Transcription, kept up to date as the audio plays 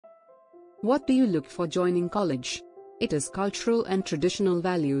What do you look for joining college? It is cultural and traditional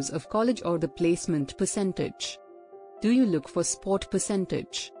values of college or the placement percentage? Do you look for sport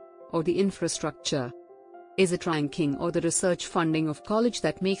percentage? Or the infrastructure? Is it ranking or the research funding of college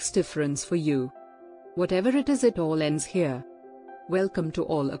that makes difference for you? Whatever it is, it all ends here. Welcome to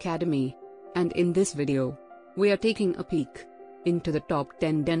All Academy. And in this video, we are taking a peek into the top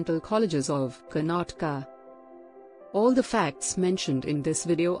 10 dental colleges of Karnataka. All the facts mentioned in this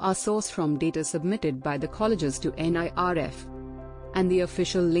video are sourced from data submitted by the colleges to NIRF, and the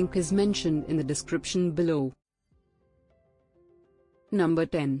official link is mentioned in the description below. Number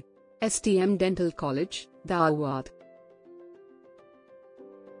 10. STM Dental College, Dharwad.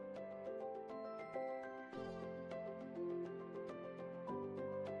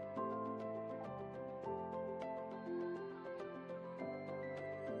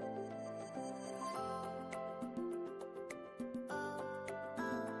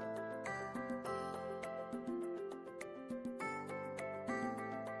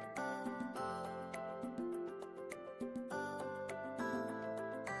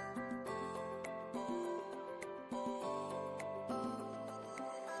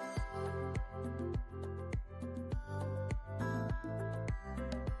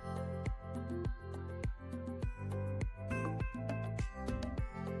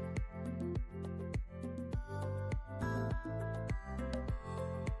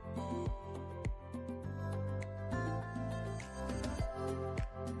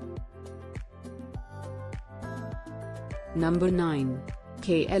 Number 9.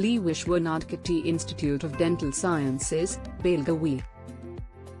 K.L.E Vishwanath Katti Institute of Dental Sciences, Belgavi.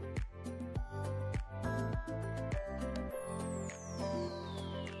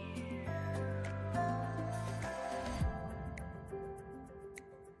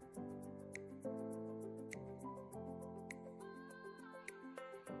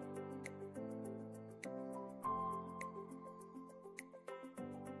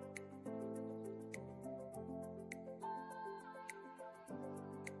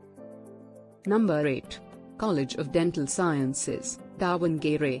 Number 8. College of Dental Sciences,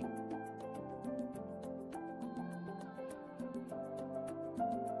 Davangere.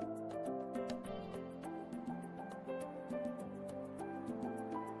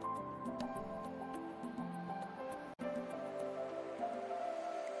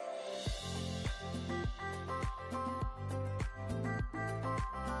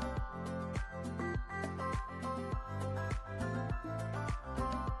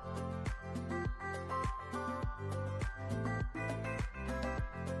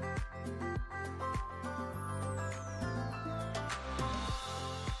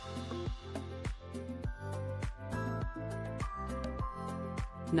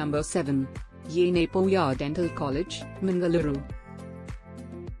 Number 7. Yenepoya Dental College, Mangaluru.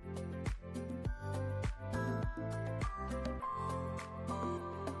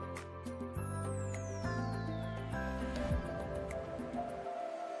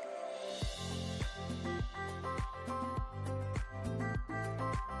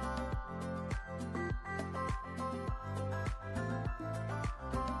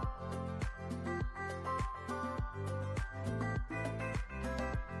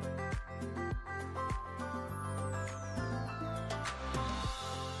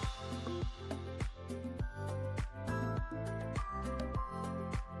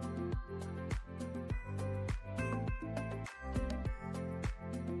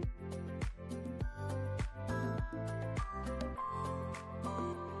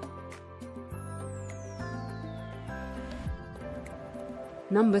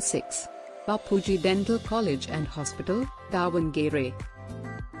 Number 6. Bapuji Dental College and Hospital, Davangere.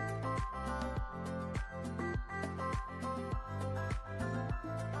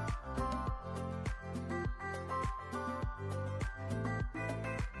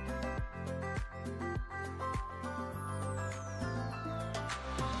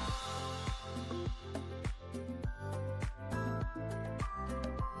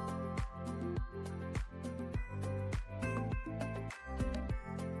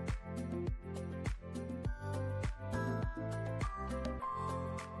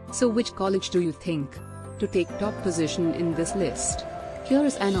 So which college do you think to take top position in this list? Here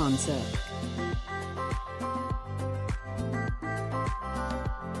is an answer.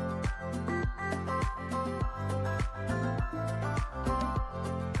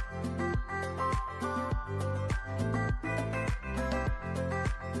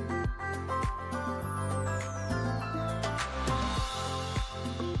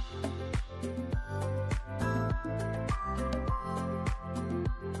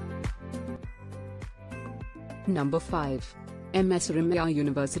 Number 5. MS Ramaiah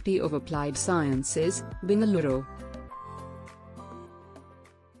University of Applied Sciences, Bengaluru.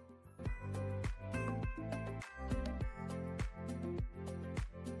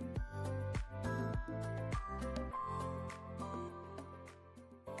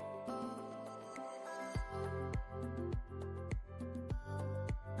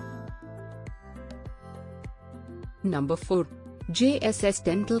 Number 4. J.S.S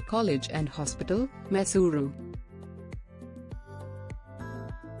Dental College and Hospital, Mysuru.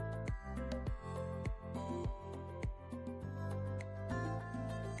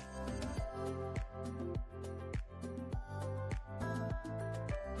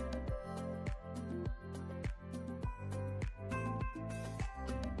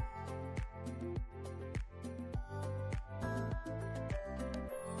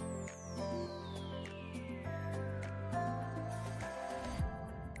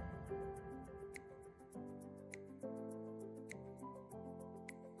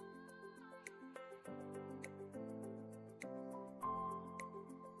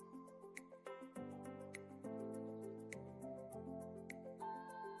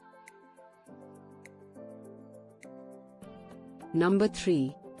 Number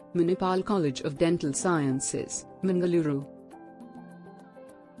 3. Manipal College of Dental Sciences, Bengaluru.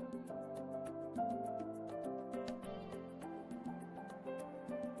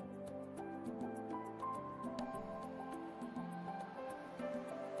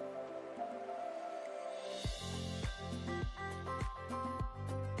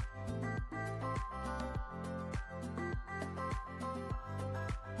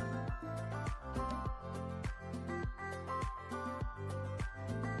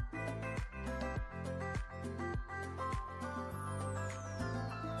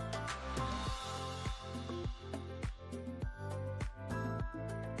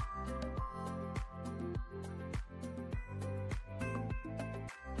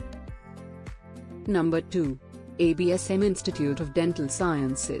 Number 2. ABSM Institute of Dental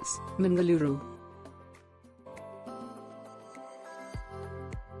Sciences, Bengaluru.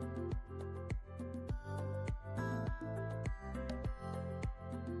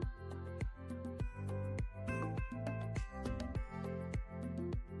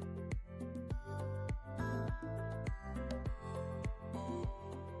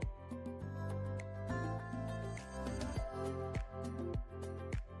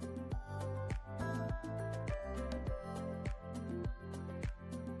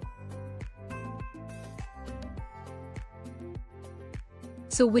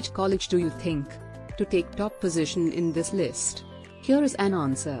 So which college do you think to take top position in this list? Here is an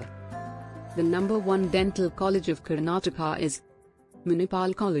answer. The number 1 dental college of Karanataka is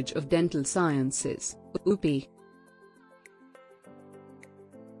Manipal College of Dental Sciences, UP.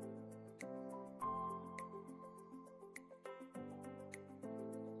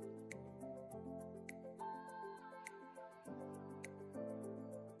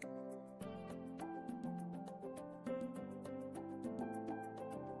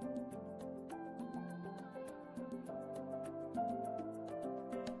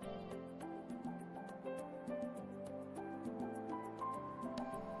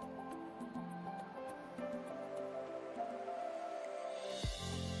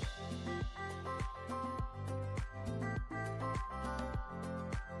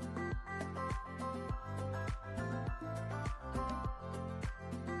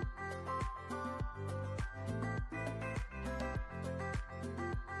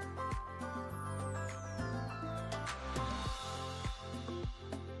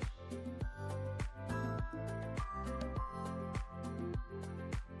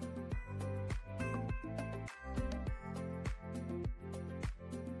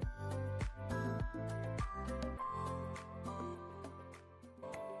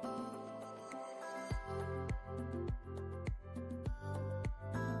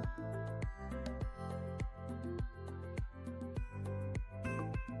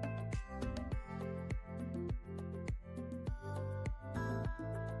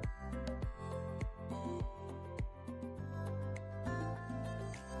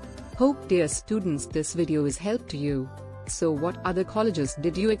 Hope dear students this video is help to you. So what other colleges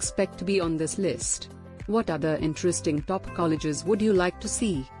did you expect to be on this list? What other interesting top colleges would you like to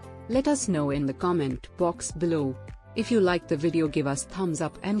see? Let us know in the comment box below. If you like the video, give us thumbs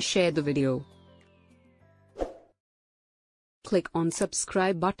up and share the video. Click on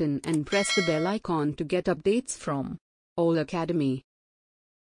subscribe button and press the bell icon to get updates from K.L.E Academy.